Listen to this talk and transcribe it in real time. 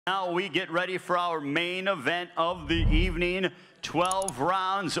Now we get ready for our main event of the evening. 12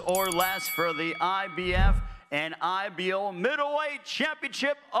 rounds or less for the IBF and IBO Middleweight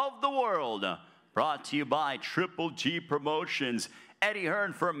Championship of the World. Brought to you by Triple G Promotions. Eddie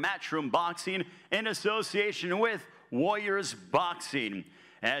Hearn for Matchroom Boxing in association with Warriors Boxing.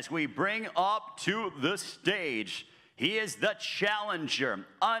 As we bring up to the stage, he is the challenger,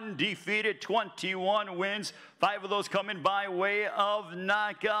 undefeated, 21 wins, 5 of those coming by way of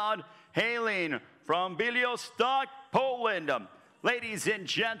knockout, hailing from Białystok, Poland. Ladies and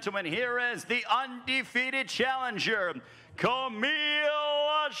gentlemen, here is the undefeated challenger, Kamil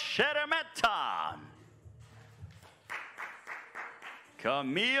Szeremeta.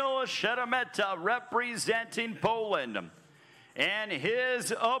 Kamil Szeremeta representing Poland. And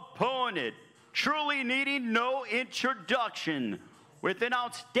his opponent, truly needing no introduction, with an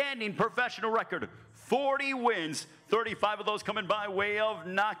outstanding professional record, 40 wins, 35 of those coming by way of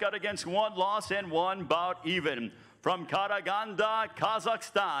knockout against 1 loss and 1 bout even. From Karaganda,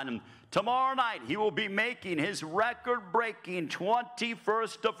 Kazakhstan. Tomorrow night, he will be making his record-breaking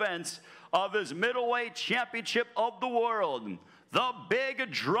 21st defense of his middleweight championship of the world. The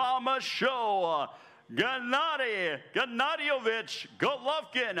big drama show, Gennadiy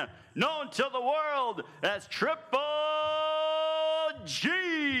Golovkin, known to the world as Triple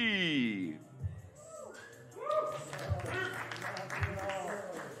G.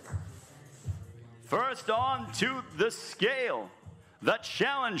 First on to the scale, the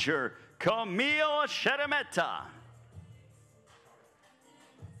challenger, Kamil Szeremeta.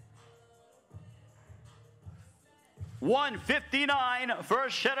 $159 for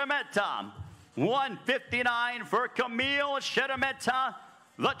Szeremeta. 159 for Kamil Szeremeta,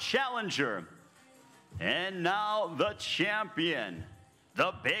 the challenger. And now the champion,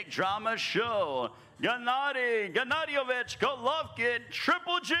 the big drama show, Gennadiy Golovkin,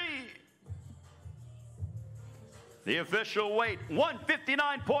 Triple G. The official weight,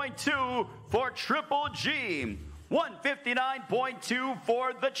 159.2 for Triple G, 159.2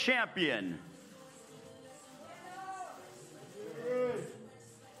 for the champion.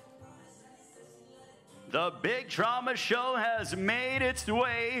 The big drama show has made its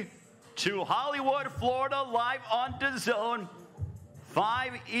way to Hollywood, Florida, live on Dazn,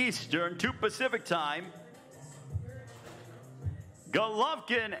 5 Eastern, 2 Pacific time.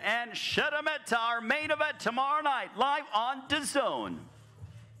 Golovkin and Szeremeta, our main event tomorrow night, live on Dazn.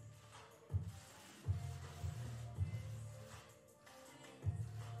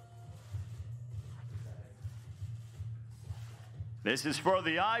 This is for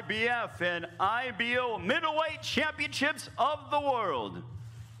the IBF and IBO Middleweight Championships of the World.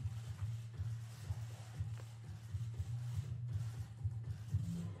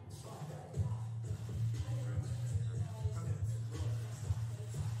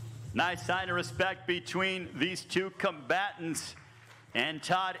 Nice sign of respect between these two combatants. And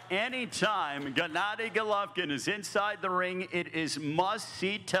Todd, anytime Gennadiy Golovkin is inside the ring, it is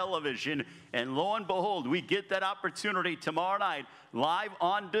must-see television. And lo and behold, we get that opportunity tomorrow night, live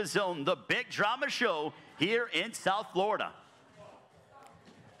on DAZN, the big drama show here in South Florida.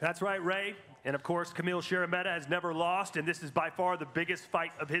 That's right, Ray. And of course, Kamil Szeremeta has never lost, and this is by far the biggest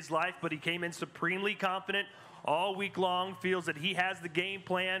fight of his life, but he came in supremely confident all week long, feels that he has the game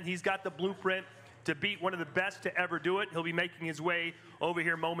plan, he's got the blueprint to beat one of the best to ever do it. He'll be making his way over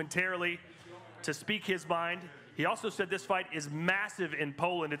here momentarily to speak his mind. He also said this fight is massive in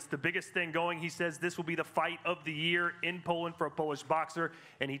Poland. It's the biggest thing going. He says this will be the fight of the year in Poland for a Polish boxer,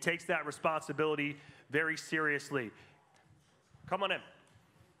 and he takes that responsibility very seriously. Come on in.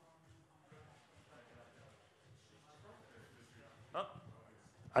 Oh,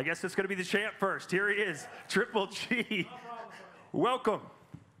 I guess it's going to be the champ first. Here he is, Triple G. Welcome.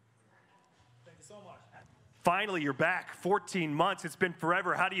 Finally, you're back. 14 months. It's been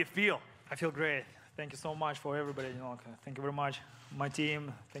forever. How do you feel? I feel great. Thank you so much for everybody. Thank you very much, my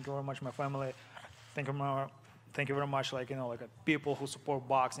team. Thank you very much, my family. Thank you very much, people who support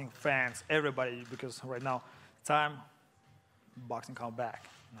boxing, fans, everybody. Because right now, time boxing come back.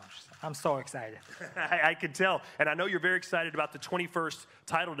 I'm so excited. I can tell, and I know you're very excited about the 21st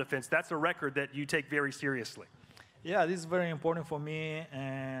title defense. That's a record that you take very seriously. Yeah, this is very important for me,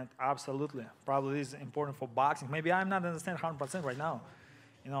 and absolutely, probably this is important for boxing. Maybe I'm not understand 100% right now.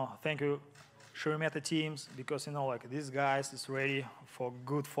 Thank you, Szeremeta teams, because these guys is ready for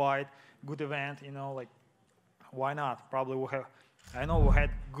good fight, good event. Why not? Probably we have. I know we had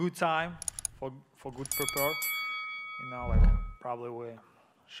good time for good prepare. Probably we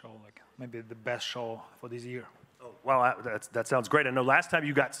show maybe the best show for this year. Oh, wow, that sounds great. I know last time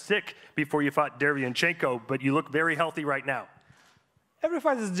you got sick before you fought Derevyanchenko, but you look very healthy right now. Every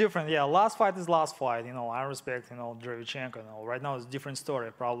fight is different. Yeah, last fight is last fight. You know, I respect, you know, Derevchenko. You know, right now it's a different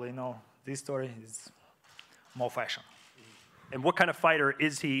story. Probably, you know, this story is more fashion. And what kind of fighter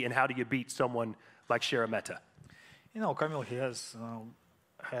is he, and how do you beat someone like Szeremeta? You know, Kamil, he has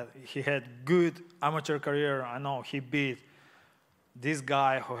had good amateur career. I know he beat this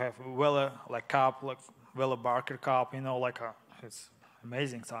guy who have Welle Barker Cup. You know, it's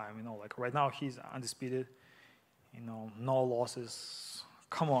amazing time. You know, like right now he's undisputed. You know, no losses.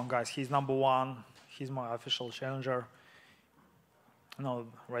 Come on, guys, he's #1. He's my official challenger. You know,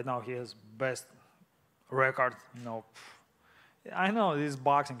 right now he has best record. You know, I know this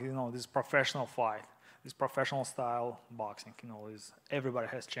boxing. You know, this professional fight, this professional style boxing. You know, everybody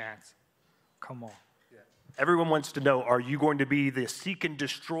has chance. Come on. Everyone wants to know, are you going to be the seek and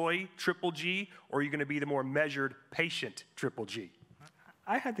destroy Triple G, or are you going to be the more measured, patient Triple G?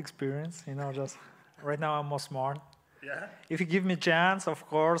 I had experience, you know, just right now I'm more smart. Yeah? If you give me a chance, of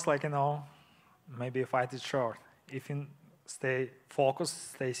course, like, you know, maybe a fight is short. If you stay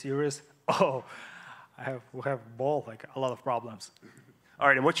focused, stay serious, we have a lot of problems. All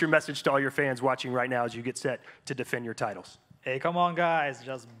right, and what's your message to all your fans watching right now as you get set to defend your titles? Hey, come on, guys,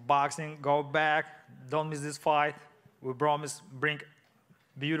 just boxing, go back, don't miss this fight. We promise bring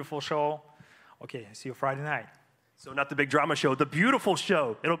beautiful show. Okay, see you Friday night. So not the big drama show, the beautiful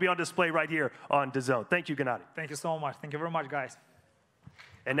show. It'll be on display right here on Dazn. Thank you, Gennadiy. Thank you so much. Thank you very much, guys.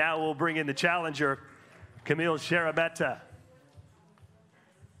 And now we'll bring in the challenger, Kamil Szeremeta.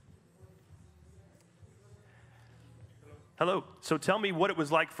 Hello. So tell me what it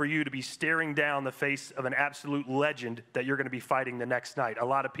was like for you to be staring down the face of an absolute legend that you're going to be fighting the next night. A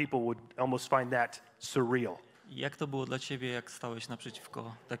lot of people would almost find that surreal. Jak to było dla ciebie, jak stałeś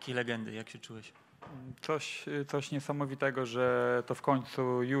naprzeciwko takiej legendy? Jak się czułeś? Coś niesamowitego, że to w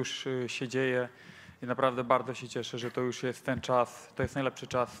końcu już się dzieje i naprawdę bardzo się cieszę, że to już jest ten czas, to jest najlepszy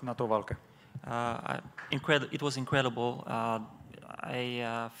czas na tą walkę. It was incredible. I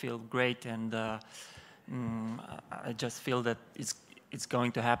feel great and I just feel that it's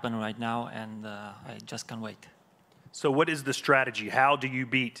going to happen right now and I just can't wait. So what is the strategy? How do you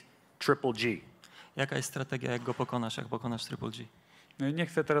beat Triple G? Jaka jest strategia, jak go pokonasz, jak pokonasz Triple G? Nie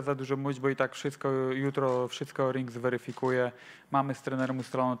chcę teraz za dużo mówić, bo i tak jutro wszystko ring zweryfikuje. Mamy z trenerem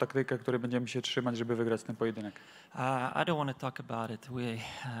ustaloną taktykę, której będziemy się trzymać, żeby wygrać ten pojedynek. I don't want to talk about it.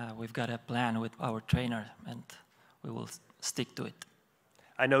 We've got a plan with our trainer and we will stick to it.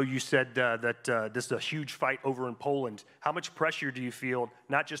 I know you said that this is a huge fight over in Poland. How much pressure do you feel,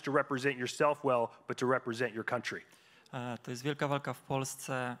 not just to represent yourself well, but to represent your country? To jest wielka walka w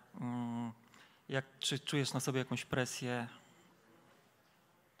Polsce. Czy czujesz na sobie jakąś presję?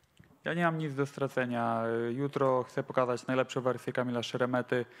 Ja nie mam nic do stracenia. Jutro chcę pokazać najlepszą wersję Kamila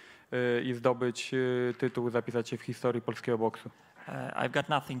Szeremety i zdobyć tytuł, zapisać się w historii polskiego boksu. I've got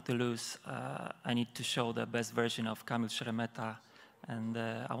nothing to lose. I need to show the best version of Kamil Szeremeta and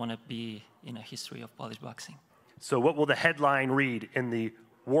I want to be in a history of Polish boxing. So what will the headline read in the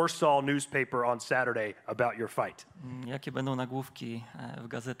Warsaw newspaper on Saturday about your fight? Jakie będą nagłówki w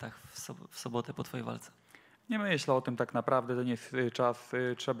gazetach w sobotę po twojej walce? Nie myślę o tym tak naprawdę, to nie jest czas.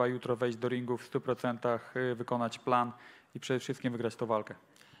 Trzeba jutro wejść do ringu w 100%, wykonać plan i przede wszystkim wygrać tę walkę.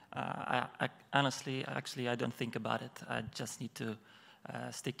 Honestly, I don't think about it. I just need to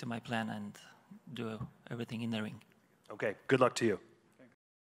stick to my plan and do everything in the ring. Okay, good luck to you.